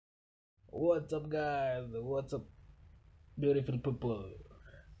What's up, guys? What's up, beautiful people?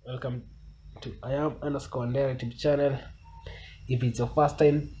 Welcome to I am underscore narrative channel. If it's your first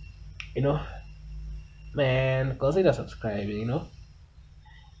time, you know, man, consider subscribing,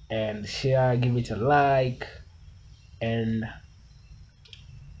 and share, give it a like, and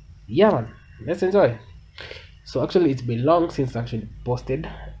yeah, man, let's enjoy. So, actually, it's been long since I actually posted.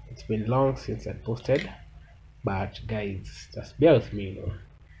 It's been long since I posted, but guys, just bear with me,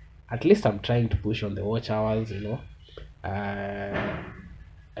 At least I'm trying to push on the watch hours. Uh,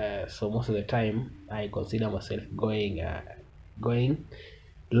 so most of the time I consider myself going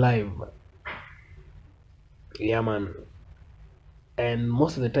live. Yeah, man. And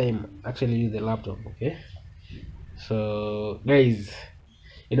most of the time actually use the laptop. Okay, so guys,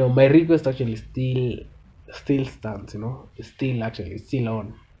 my request actually still stands. It's still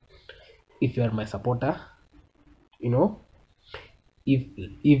on. If you are my supporter, you know if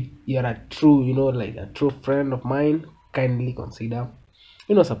if you're a true, like a true friend of mine, kindly consider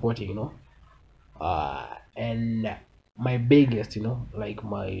supporting. And my biggest, like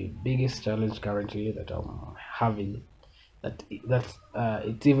my biggest challenge currently that I'm having, that's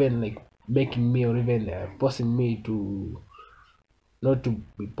it's even like making me, or even forcing me to not to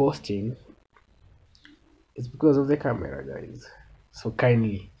be posting, is because of the camera, guys. So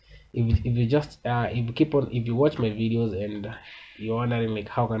kindly, if you just if you keep on, if you watch my videos and you're wondering like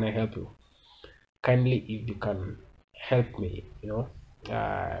how can I help you, kindly, if you can help me, with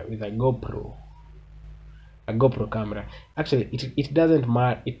a GoPro camera. Actually, it doesn't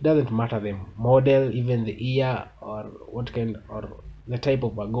matter the model, even the year, or what kind, or the type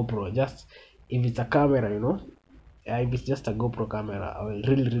of a GoPro. Just if it's a camera, if it's just a GoPro camera, I will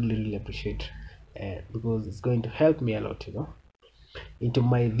really appreciate, because it's going to help me a lot, into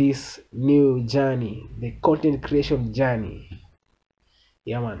my this new journey, the content creation journey.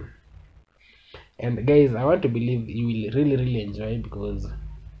 Yeah, man. And guys, I want to believe you will really enjoy, because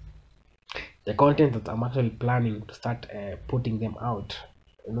the content that I'm actually planning to start putting them out,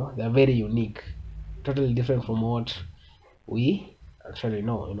 they're very unique, totally different from what we actually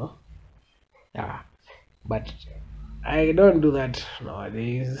know, yeah. But I don't do that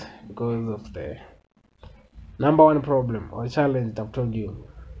nowadays because of the number one problem or challenge that I've told you,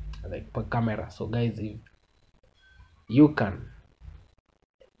 like per camera. So guys, if you can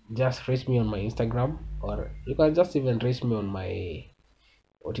just reach me on my Instagram, or you can just even reach me on my,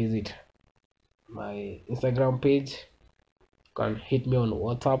 what is it, my Instagram page. You can hit me on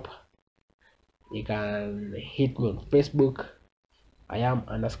WhatsApp, you can hit me on Facebook. I am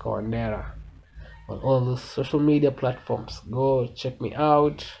underscore Nera on all those social media platforms. Go check me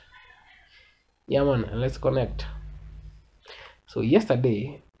out. Yeah, man, and let's connect. So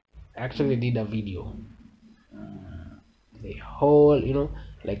yesterday I actually did a video. The whole,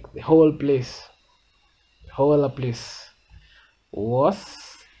 like the whole place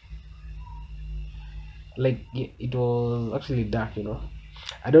was like, it was actually dark.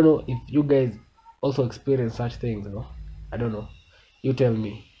 I don't know if you guys also experience such things. I don't know. You tell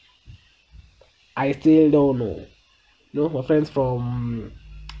me. I still don't know. My friends from,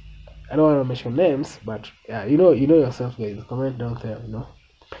 I don't want to mention names, but yeah, you know yourself, guys. Comment down there.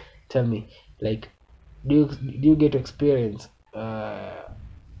 Tell me, like, do you get to experience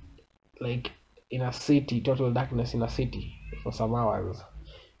like in a city, total darkness in a city for some hours?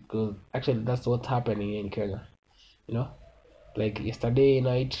 Because actually, that's what's happening in Kenya. You know, like yesterday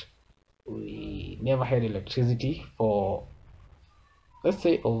night, we never had electricity for, let's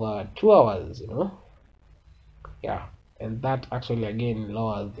say, over 2 hours. Yeah, and that actually again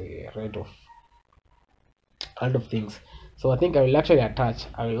lowers the rate of a lot of things. So I think I will also attach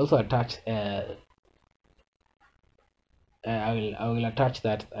I will attach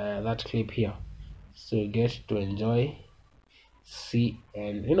that clip here, so you get to enjoy, see,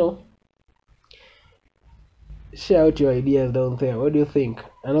 and share out your ideas down there. What do you think?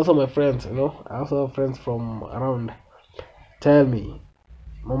 And also my friends, I also have friends from around. Tell me,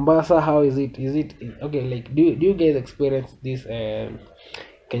 Mombasa, how is it? Is it okay? Like, do you guys experience this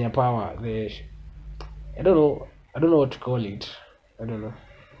Kenya Power? I don't know what to call it. I don't know.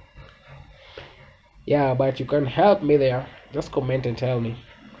 Yeah, but you can help me there. Just comment and tell me,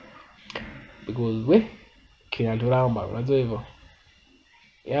 because we kinaturamba, unajua hivyo.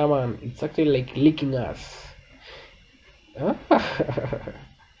 Yeah, man, it's actually like licking us. Huh?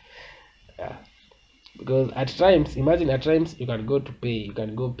 Yeah, because at times you can go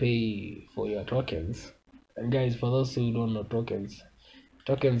pay for your tokens. And guys, for those who don't know,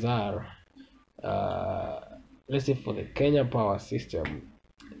 tokens are, uh let's say, for the Kenya Power system,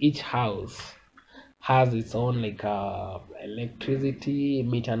 each house has its own, like, electricity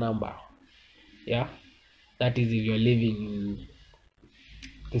meter number. Yeah, that is if you're living in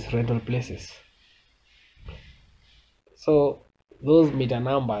these rental places. So those meter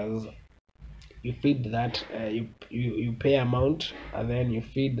numbers, you feed that, you pay amount, and then you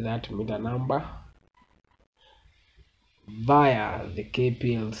feed that meter number via the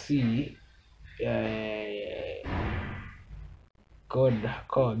KPLC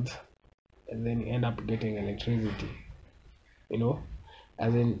codes, and then you end up getting electricity. You know,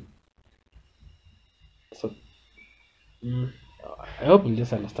 as in, so mm, I hope you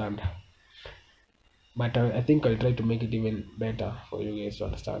just understand. But I think I'll try to make it even better for you guys to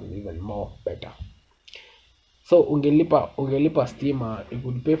understand even more better. So ungelipa stima, you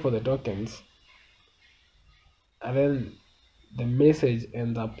could pay for the tokens, and then the message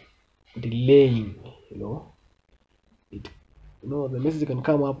ends up delaying. You know, it the message can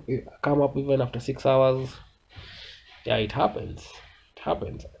come up even after 6 hours. Yeah, it happens. It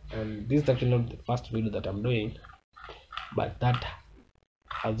happens. And this is actually not the first video that I'm doing, but that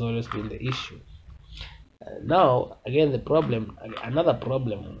has always been the issue. Now again, the problem, another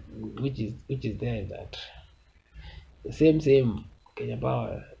problem, which is there, is that the same Kenya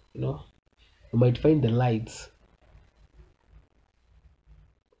Power, you might find the lights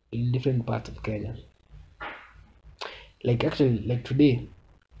in different parts of Kenya. Like actually, like today,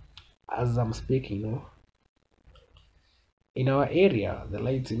 as I'm speaking, in our area, the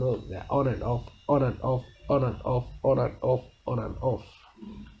lights, they're on and off, on and off, on and off, on and off, on and off.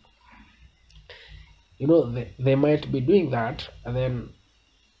 They might be doing that, and then,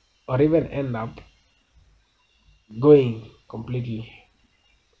 or even end up going completely,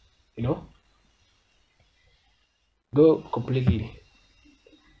 you know, go completely.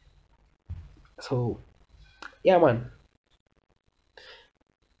 So yeah, man.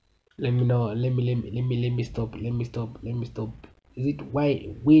 Let me know. Let me stop. Let me stop. Let me stop. Is it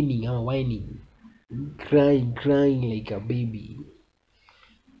why whining? I'm whining, crying like a baby,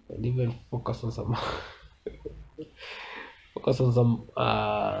 and even focus on some focus on some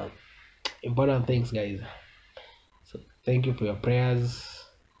important things, guys. So thank you for your prayers,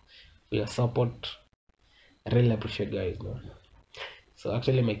 for your support. I really appreciate, guys. No? So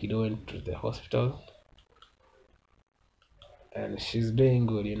actually, my kid went to the hospital, and she's doing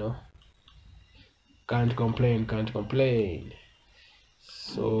good. Can't complain. Can't complain.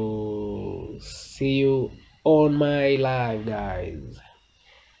 So see you on my live, guys.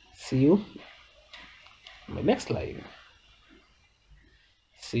 See you in my next live.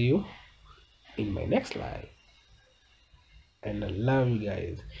 See you in my next live. And I love you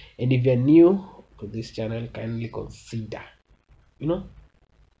guys. And if you're new to this channel, kindly consider, you know,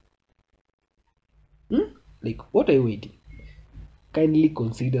 like, what are you waiting? Kindly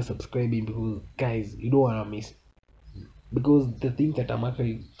consider subscribing, because guys, you don't wanna miss, because the things that I'm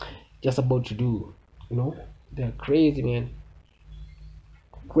actually just about to do, they're crazy, man.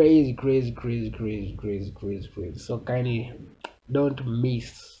 Crazy, crazy, crazy, crazy, crazy, crazy, crazy. So kindly don't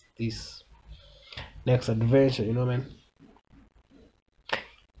miss this next adventure, man.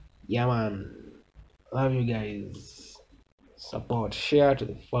 Yeah, man. Love you guys. Support, share to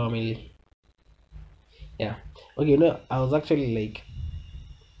the family. Yeah. Okay, I was actually like,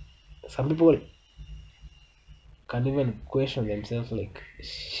 some people can even question themselves, like,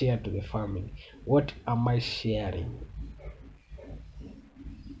 share to the family. What am I sharing?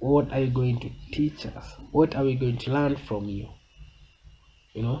 What are you going to teach us? What are we going to learn from you?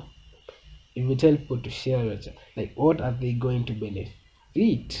 If you tell people to share like, what are they going to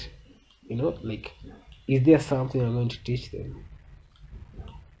benefit? Like, is there something you're going to teach them?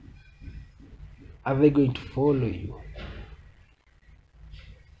 Are they going to follow you?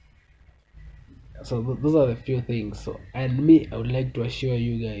 So those are the few things. So, and me, I would like to assure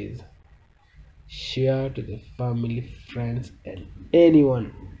you guys, share to the family, friends, and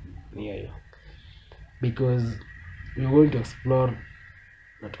anyone near you, because we're going to explore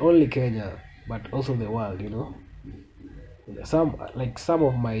not only Kenya but also the world. Some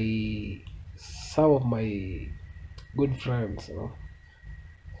of my good friends,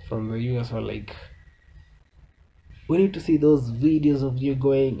 from the US, were like, we need to see those videos of you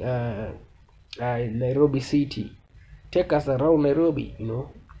going in Nairobi city. Take us around Nairobi.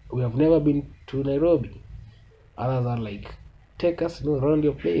 We have never been to Nairobi. Others are like, take us, around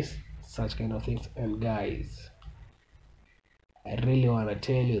your place, such kind of things. And guys, I really want to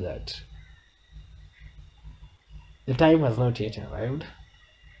tell you that the time has not yet arrived.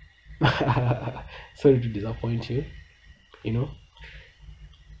 Sorry to disappoint you, you know.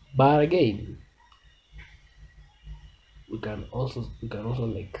 But again, we can also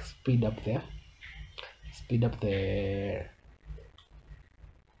like speed up the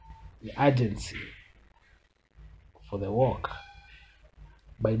the urgency for the work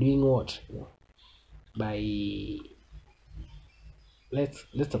by doing what? By let's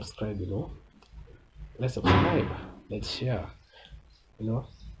subscribe, let's subscribe, let's share,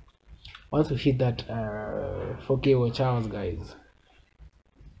 once we hit that 4K watch hours, guys,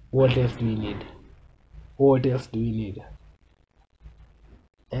 what else do we need?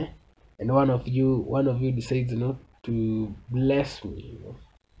 And one of you decides to bless me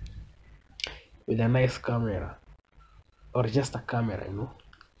with a nice camera, or just a camera.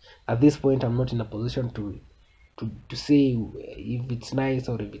 At this point I'm not in a position to say if it's nice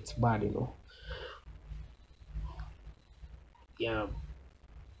or if it's bad. Yeah,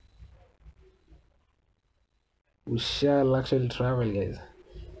 we shall actually travel, guys.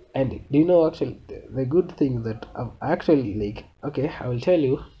 And do you know, actually, the good thing that I've actually, okay, I will tell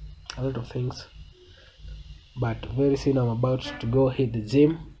you a lot of things, but very soon I'm about to go hit the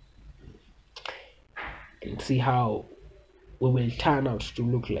gym and see how we will turn out to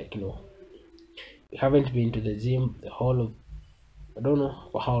look like. We haven't been to the gym the whole of, I don't know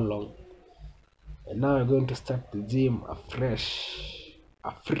for how long, and now I'm going to start the gym afresh.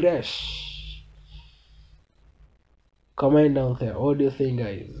 Comment down there, what do you think,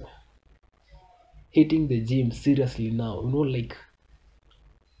 guys? Hitting the gym seriously now, like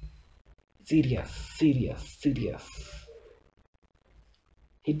serious.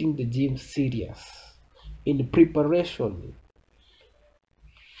 Hitting the gym serious in preparation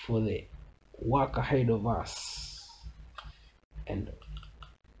for the work ahead of us, and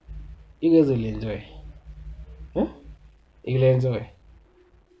you guys will enjoy. You'll enjoy.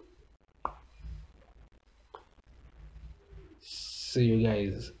 See you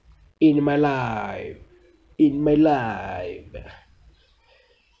guys in my live.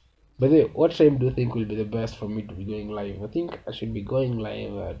 By the way, what time do you think will be the best for me to be going live? I think I should be going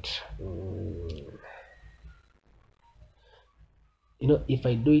live at if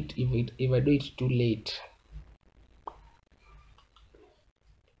I do it too late,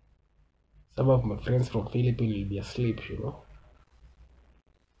 some of my friends from Philippines will be asleep.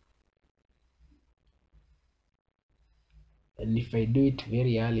 And if I do it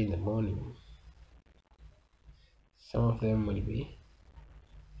very early in the morning, some of them will be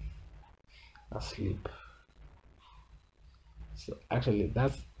asleep. So actually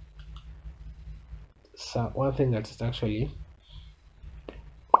that's one thing that is actually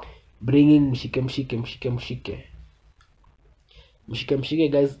bringing mshike,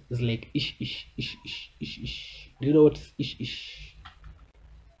 guys, is like ish. Do you know what is ish?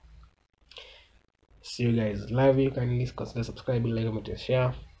 See you guys. Love you. Kindly consider subscribing, like, comment, and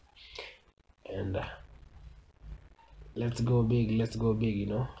share. And let's go big. Let's go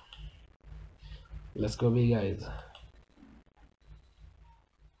big, Let's go big, guys.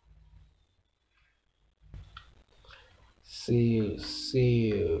 See you.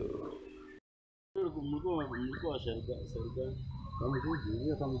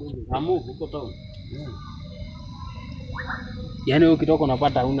 Yaani ukitoka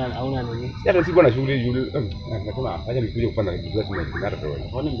unapata hauna nini? Hata siko na shughuli nasema acha nikuje kufanya business na kinara tu.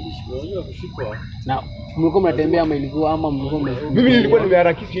 Kwani mlishikwa kushikwa? Na mlikuwa mnatembea ama mlikuwa mimi nilikuwa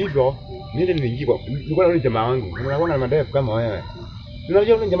nimeharakisha hivyo. Niende niingie. Nilikuwa na jamaa wangu. Unaona madefu kama wewe.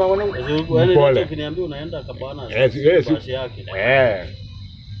 Unajua yule jamaa wangu. Wewe ukiniambia unaenda Kabana. Basi yake.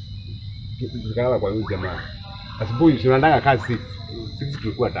 Tukala kwa yule jamaa. Asubuhi tunaandaa kazi 6. 6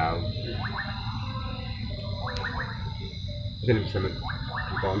 tulikuwa tao. Sasa nimesema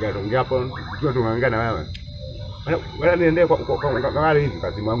tutaongea hapo, tunaongea na wewe. Wala niende kwa gari hivi,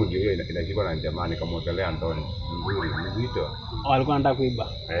 kazi yangu ndio hiyo inashikwa na jamani kama hotelea Antoni. Nzuri, mzito. Walikuwa wanataka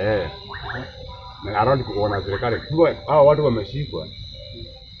kuiba. Na around kuona serikali. Hao watu wameshikwa.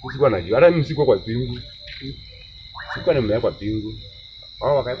 Sikuwa najua. Hata mimi sikuwa kwa pingu. Sikuwa nimewekwa pingu.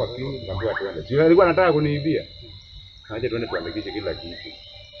 Hao wakawekwa pingu, nikamwambia tuende. Sio alikuwa anataka kuniibia. Aje tuende tuandikishe kila kitu.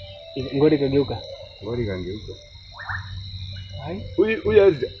 Ngori kageuka. Huyu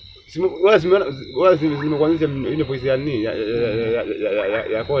wewe nimekuanzisha ile voice ya nini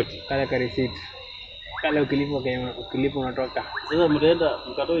ya koti. Kale receipt. Kale ukilipo unatoka. Sasa mtaenda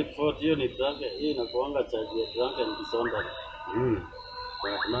mkatoa report, hiyo ni drunk, hiyo inakuanga charge ya drunk and disorder.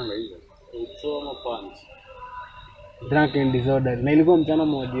 Kwa tunanga hizo. It's punch. Drunk and disorder. Na ilikuwa mchana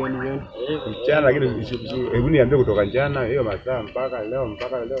mwa jioni. Mchana lakini hebu niambie kutoka jana hiyo masaa mpaka leo saa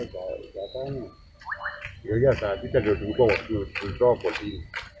 5. Ndio saa 6 ndio tulikuwa tulitoka kotini.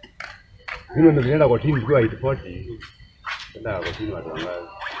 Mimi ndio nilienda kotini nikiwa 8:40. Ndio kotini watu wangapi?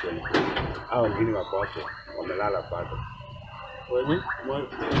 Hao wengine wako hapo wamelala bado.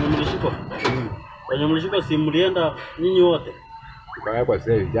 Wenye mlishikwa si mlienda nyinyi wote? Tukawekwa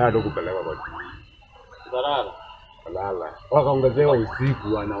seli jana tu kupelekwa kwa Kalala. Wakaongezewa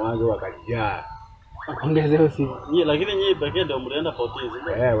usiku wanawake wakajaa. Wakaongezewa usiku. Lakini nyinyi pekee ndio mlienda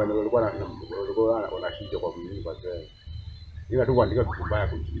 14. Walikuwa wanashika kwa mwili kwa seli. Ila tu kuandika kitu mbaya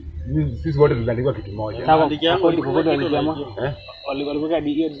kuji. Sisi wote tuliandikwa kitu moja. Sawa, koti kokote walijama. Walikuwa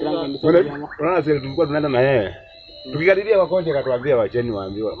hiyo drunk and so jama. Unaona sisi tulikuwa tunaenda na yeye. Tukikaribia kwa koti akatuambia wacheni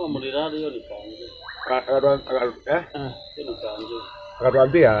waambiwa. Kama mliradi hiyo ni kanje.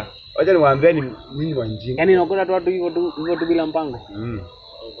 Akatuambia wacha niwaambieni mimi wa njini. Yaani unakuta tu watu hivyo tu bila mpango.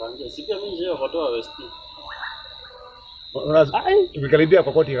 Kanje. Sipia mimi nje wakatoa West. Tukikaribia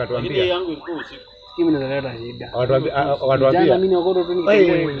kwa koti akatuambia. Lakini yangu ilikuwa usiku. Mimi naleta shida. Wakatuambia mimi nakodo tu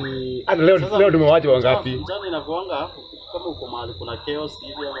nikimbia. Hata leo tumewaacha wangapi? Mchana inakuanga hapo kama uko mahali kuna chaos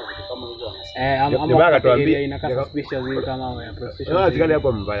hivi ama vitu kama hizo. Ama akatuambia inakaa suspicious hivi kama ya prostitution. Asikali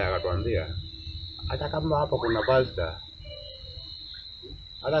hapo mbaya akatuambia. Hata kama hapa kuna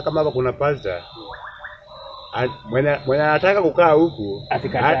pastor. Mwenye anataka kukaa huku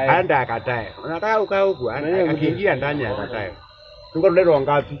aenda akatae. Anataka kukaa huku akiingia ndani akatae. Tuko tunaenda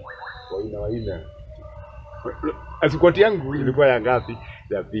wangapi? Waina. Asikoti yangu ilikuwa ya ngapi?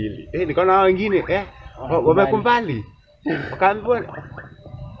 Ya pili. Nikaona hao wengine wamekumbali. Wakaambiwa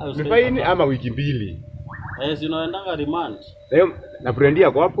ni faini ama wiki mbili. Si unaendanga remand. Na friend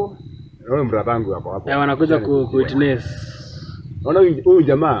yako hapo, na mbrother wangu hapo hapo. Wanakuja kuwitness. Unaona huyu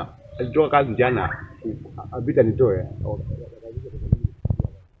jamaa alitoka kazi jana. Abita nitoe.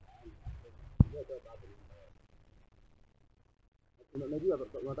 Unajua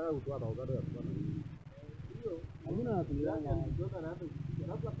unataka kutoa wakati ya kufanya nini? Hiyo hamna natulanga ndio na hata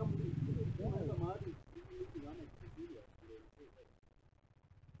labda kama unaweza mahali kama kifikiria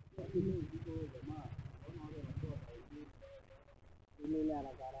ndio jamaa kama wale wanatoa faida ile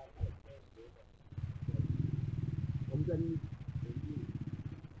haraka haraka kwa nini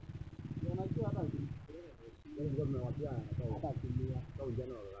unajua hata ndio tunawapia hata kulia au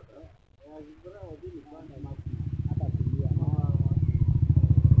jana wala hata wajini kwanza hata kulia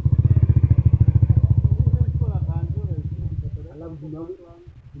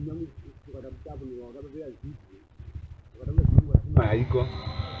haiko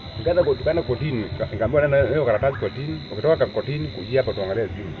nikaanza kutukana kotini, nikaambiwa na leo karatasi kotini, ukitoka kotini kujia hapa tuangalie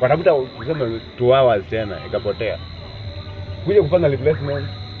simu. Watakuta kusema 2 hours tena ikapotea. Kuja kufanya replacement,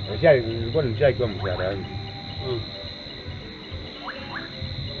 nilikuwa nimeshakiwa mshahara wangu.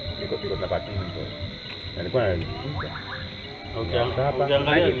 Niko na pati ndio. Nilikuwa nalikuta.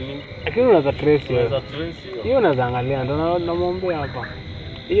 Ukiangalia nini? Lakini unaweza trace hiyo. Hiyo unaweza angalia ndio namwombea hapa.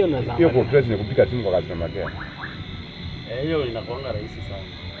 Hiyo unaweza. Hiyo kwa trace ni kupiga simu kwa customer care. Hiyo inakuanga rahisi sana.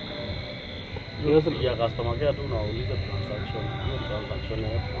 Hiyo ya customer care tu unauliza transaction. Hiyo transaction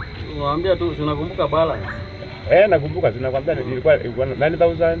hapo. Unawaambia tu unakumbuka balance. Nakumbuka sinakwambia ilikuwa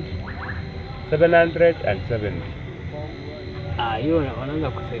 9,770. Hiyo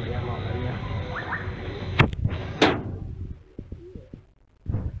wanaweza kusaidia angalia.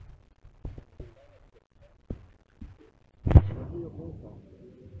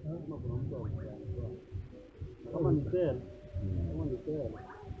 Kama ni sale,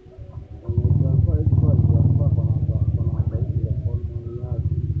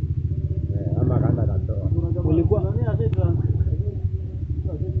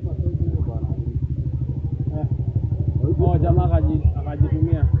 ulikuwa jamaa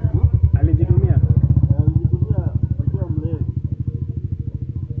akajitumia alijitumia akiwa mlevi.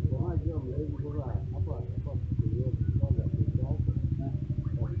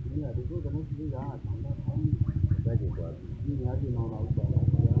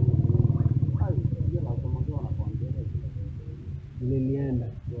 nilienda.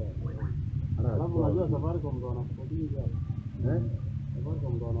 Alafu unajua Safaricom ndo wanakukodisha hapo.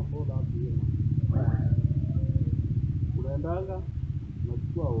 Safaricom ndo wanakoda hapo hiyo. Unaendanga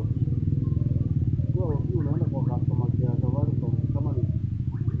unachukua OP. Kwa OP unaenda kwa customer care Safaricom kama ni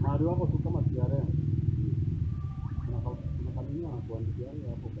mahali wako tu kama CRM. Unakamia na kuandikia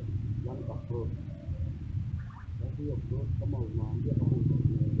hapo kwa yani kwa pro. Sasa hiyo pro kama unaambia kama uko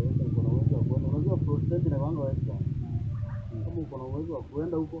na uwezo wa kwenda, unajua pro stage na wango extra. Kama uko na uwezo wa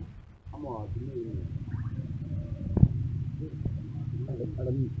kwenda huko ama watumie hiyo.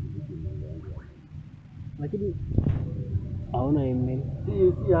 Lakini hauna email.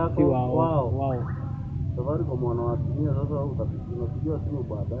 Si yako. Wao. Safaricom wanawatumia sasa unapigiwa simu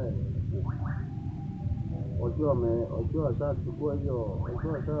baadaye. Wakiwa washachukua hiyo,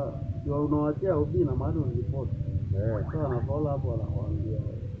 wakiwa unawachia OB na mahali unaripoti. Sasa wanafollow hapo wanakuambia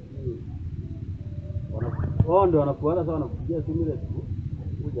wao ndio wanakuona sasa wanakupigia simu ile tu.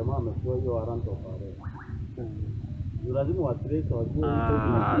 Huyu jamaa amechukua hiyo warrant of arrest. lazima wa trace wajue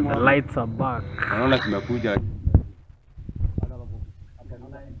The lights are back. Naona zimekuja.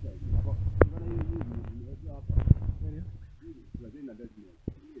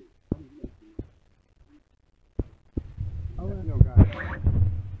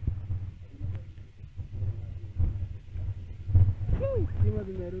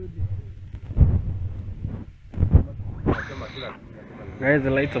 Guys,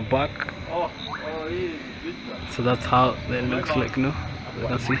 the lights are back. So that's how they look like, you know. You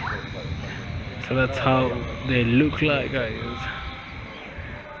can see. So that's how they look like, guys.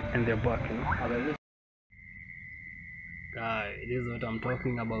 And they're back, you know. Guys, this is what I'm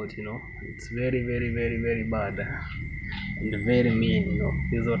talking about, you know. It's very, very, very, very bad and very mean, you know.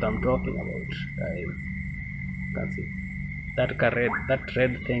 This is what I'm talking about, guys. You can see that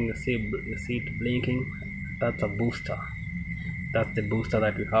red thing. You see it blinking. That's a booster. That's the booster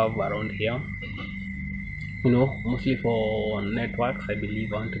that we have around here, you know, mostly for networks. I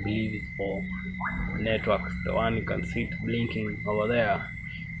want to believe it's for networks. The one you can see it blinking over there,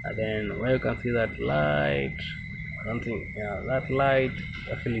 and then where you can see that light, something, yeah, that light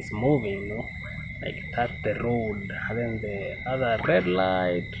actually is moving, you know, like that's the road. And then the other red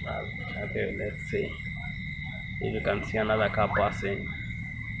light, okay, let's see if you can see another car passing.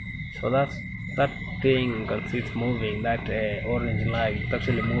 So that thing, you can see it's moving. That orange light, it's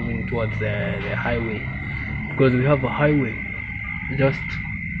actually moving towards the highway, because we have a highway just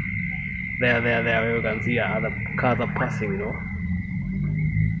there where you can see other cars are passing, you know.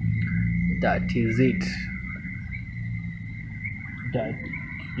 That is it. That,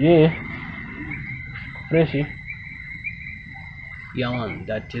 yeah, freshy, yeah man,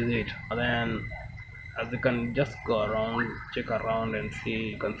 that is it. And then as you can just go around, check around and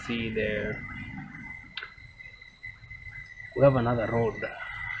see, you can see there we have another road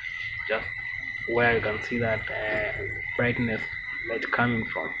just where you can see that brightness light coming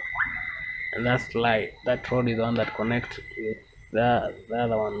from, and that's light. That road is the one that connects with the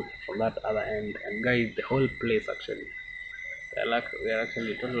other one from that other end. And guys, the whole place actually, we are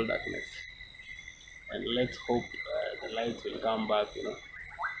actually total darkness, and let's hope the lights will come back, you know.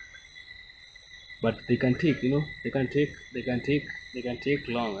 But they can take, you know, they can take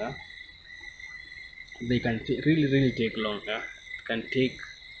long, huh? They can really take long, huh? It can take,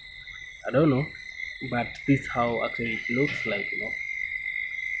 I don't know, but this how actually it looks like, you know,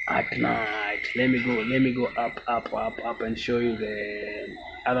 at night. Let me go up and show you the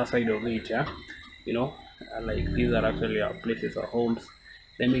other side of it, yeah, you know, like these are actually our places, our homes.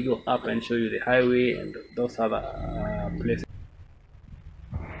 Let me go up and show you the highway and those other places.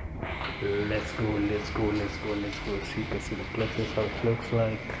 Let's go. See, you can see the places, how it looks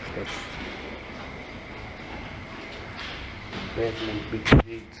like. That's basement, big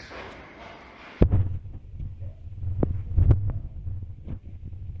street.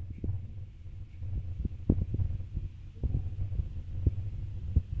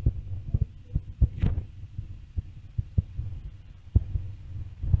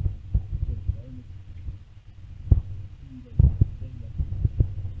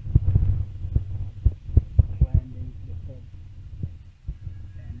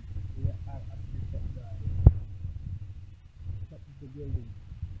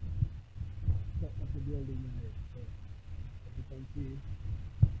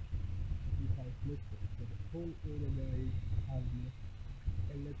 whole area there is has no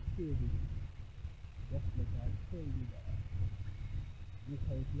electricity. Just like I told you that. This is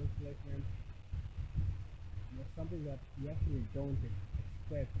how it looks like, man. Something that you actually don't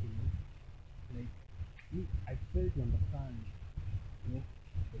expect, you know. Like me, I fail to understand, you know,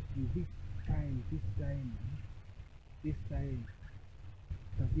 that in this time,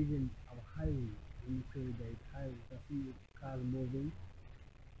 because even our highway, when you say that it's highway, you can see cars moving,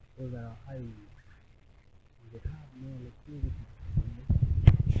 those are our highways. They have no electricity, you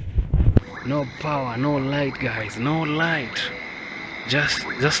know? No power, no light, guys, no light.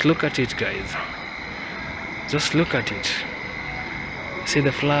 Just look at it, guys. Just look at it. See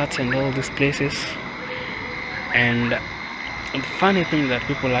the flats and all these places. And the funny thing that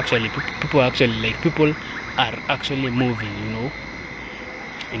people are actually moving, you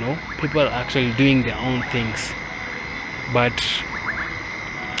know, people are actually doing their own things. But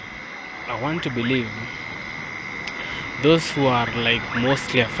I want to believe those who are like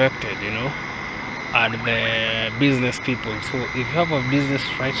mostly affected, you know, are the business people. So if you have a business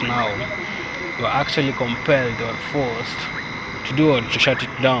right now, you are actually compelled or forced to do or to shut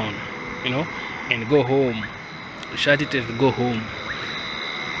it down, you know, and go home. Shut it and go home.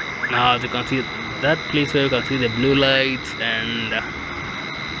 Now as you can see that place where you can see the blue lights, and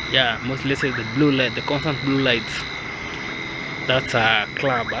yeah, mostly say the blue light, the constant blue lights That's a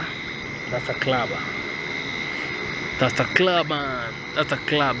club. That's a club. That's a club, man. That's a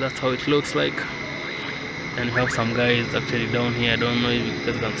club. That's how it looks like. And we have some guys actually down here. I don't know if you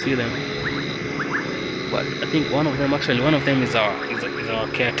guys can see them, but I think one of them is our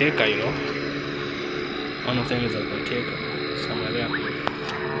caretaker. You know, one of them is our caretaker. Somewhere there.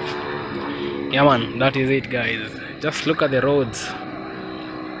 Yeah, man. That is it, guys. Just look at the roads.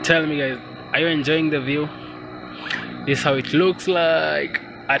 Tell me, guys, are you enjoying the view? This is how it looks like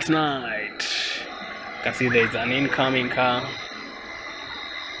at night. You can see there's an incoming car.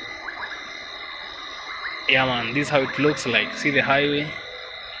 Yeah, man, this is how it looks like. See the highway?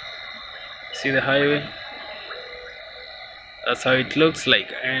 See the highway? That's how it looks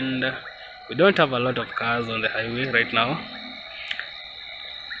like. And we don't have a lot of cars on the highway right now.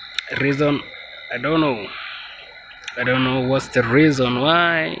 Reason, I don't know what's the reason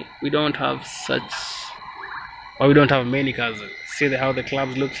why we don't have many cars. See how the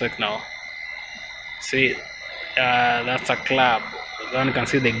club looks like now. See, that's a club. One can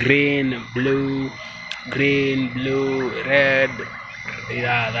see the green, blue, red.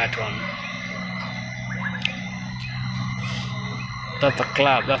 Yeah, that one. That's a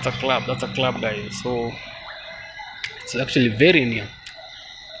club, guys. So it's actually very near.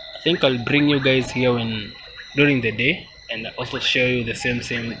 I think I'll bring you guys here during the day, and also show you the same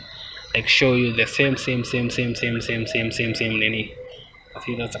Nini. I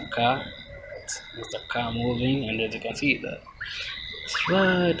see that's a car. There's a car moving, and as you can see, it's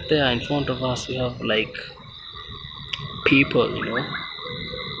right there in front of us. We have like people, you know.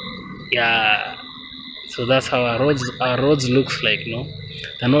 Yeah. So that's how our roads looks like, you know.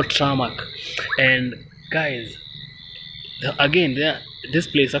 They're not tarmac. And guys, again, this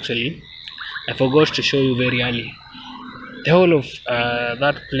place actually, I forgot to show you very early. The whole of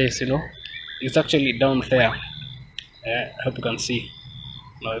that place, you know, is actually down there. I hope you can see.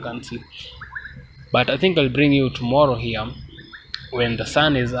 No, you can't see. But I think I'll bring you tomorrow here when the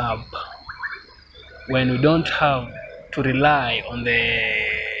sun is up, when we don't have to rely on the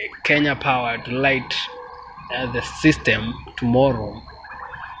Kenya power to light the system. Tomorrow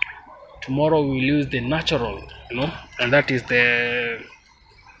we'll use the natural, you know, and that is the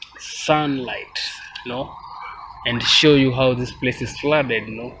sunlight, you know, and show you how this place is flooded,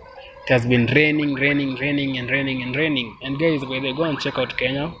 you know. It has been raining. And guys, by the way, go and check out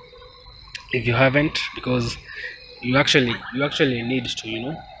Kenya if you haven't, because you actually need to, you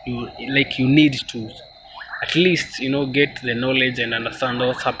know, you need to at least, you know, get the knowledge and understand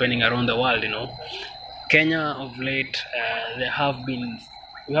what's happening around the world, you know. Kenya of late, we have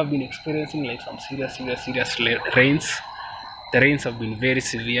been experiencing like some serious rains. The rains have been very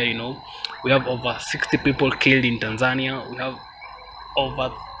severe, you know. We have over 60 people killed in Tanzania. We have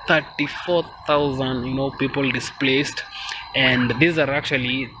over 34,000, you know, people displaced, and these are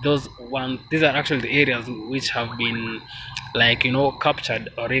actually the areas which have been, like, you know, captured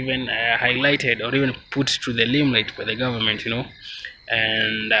or even highlighted or even put to the limelight by the government, you know.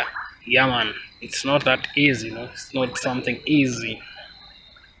 And yeah, man, it's not that easy, you know. It's not something easy.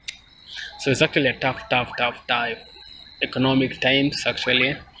 So it's actually a tough economic times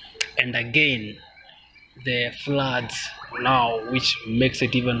actually. And again, the floods now, which makes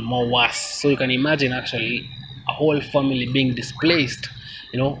it even more worse. So you can imagine actually a whole family being displaced,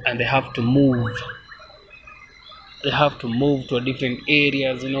 you know, and they have to move to a different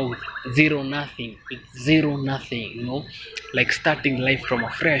areas, you know, zero nothing, you know, like starting life from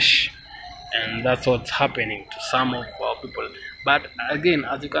afresh. And that's what's happening to some of our people. But again,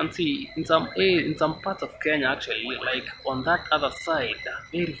 as you can see, in some parts of Kenya actually, like on that other side,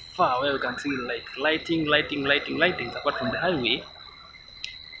 very far, where you can see like lighting apart from the highway,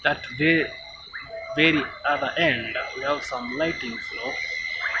 that very other end, we have some lightings, you know,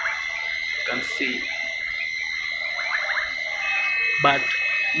 you can see. But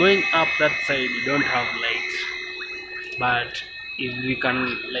going up that side, we don't have light. But if we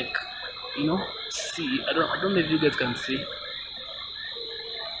can, like, you know, see, I don't know if you guys can see,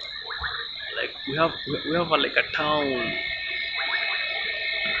 like we have like a town.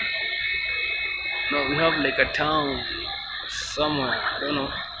 No, we have like a town somewhere, I don't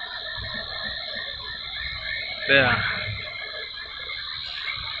know, there,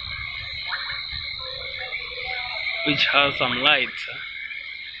 which has some lights.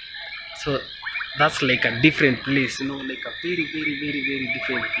 So that's like a different place, you know, like a very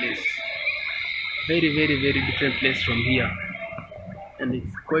different place, very different place from here. And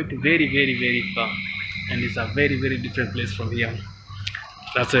it's quite very far, and it's a very different place from here.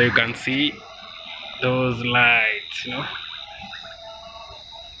 That's why you can see those lights, you know.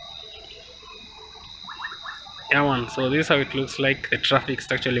 Yeah man, so this is how it looks like. The traffic is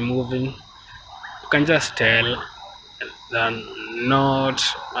actually moving. You can just tell there are not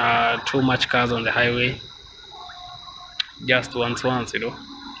too much cars on the highway. Just once,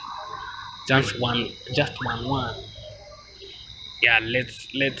 just one. Yeah,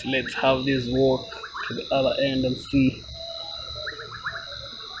 let's have this walk to the other end and see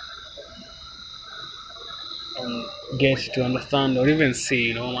and get to understand or even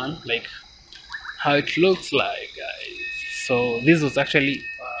see, man, like how it looks like, guys. So this was actually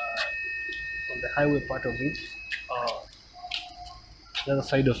on the highway part of it, uh, the other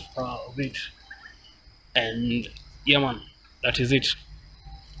side of it, and yeah, man, that is it.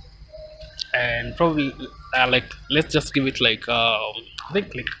 And probably like let's just give it like I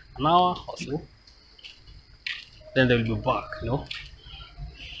think like an hour or so. Then they'll be back,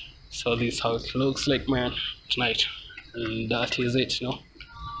 So this is how it looks like, man, tonight, and that is it.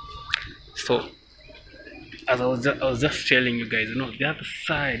 So as I was just telling you guys, the other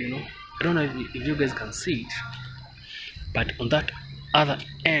side, I don't know if you guys can see it, but on that other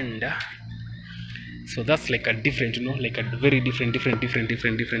end, so that's like a different, like a very different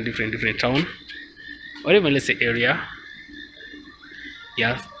town, or even let's say area.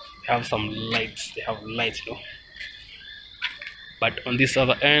 Yeah, they have some lights. They have lights, But on this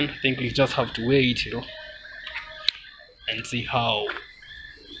other end, I think we just have to wait, and see how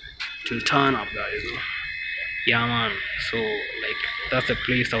it will turn up, guys. Yeah, man. So like that's the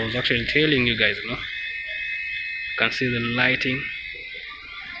place I was actually telling you guys. You can see the lighting.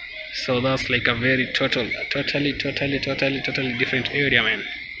 So that's like a very totally different area, man.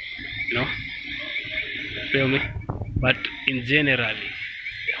 Feel me? But in generally,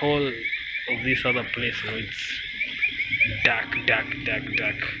 the whole of this other place, it's dark.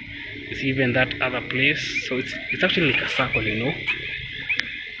 It's even that other place. So it's actually like a circle,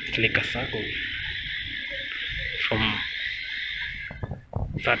 It's like a circle from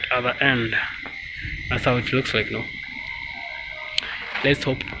that other end. That's how it looks like, Let's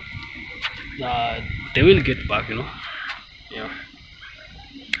hope they will get back, Yeah.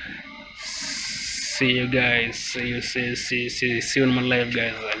 See you guys. See you on my live,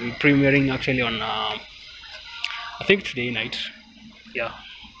 guys. I'll be premiering actually on I think today night. Yeah,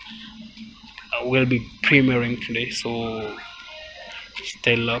 we'll be premiering today, so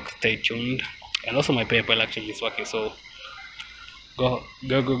stay locked, stay tuned. And also my PayPal actually is working, so go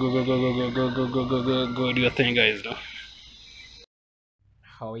do your thing, guys.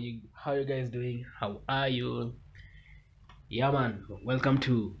 How are you guys doing? How are you? Yeah, man, welcome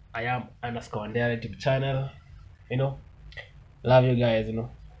to I am underscore narrative channel. Love you guys.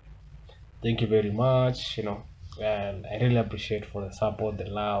 Thank you very much. And I really appreciate for the support, the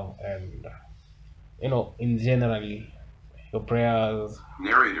love, and in generally your prayers.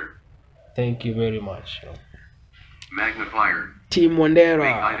 Narrator. Thank you very much. Magnifier. Team Wandera,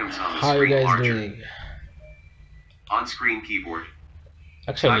 Make items on the how you screen guys larger. doing? On-screen keyboard.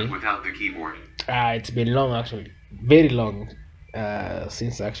 Actually, Type without the keyboard. it's been long, actually, very long,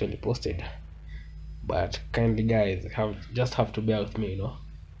 since I actually posted. But kindly, guys, have to bear with me.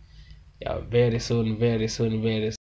 Yeah, very soon, very soon.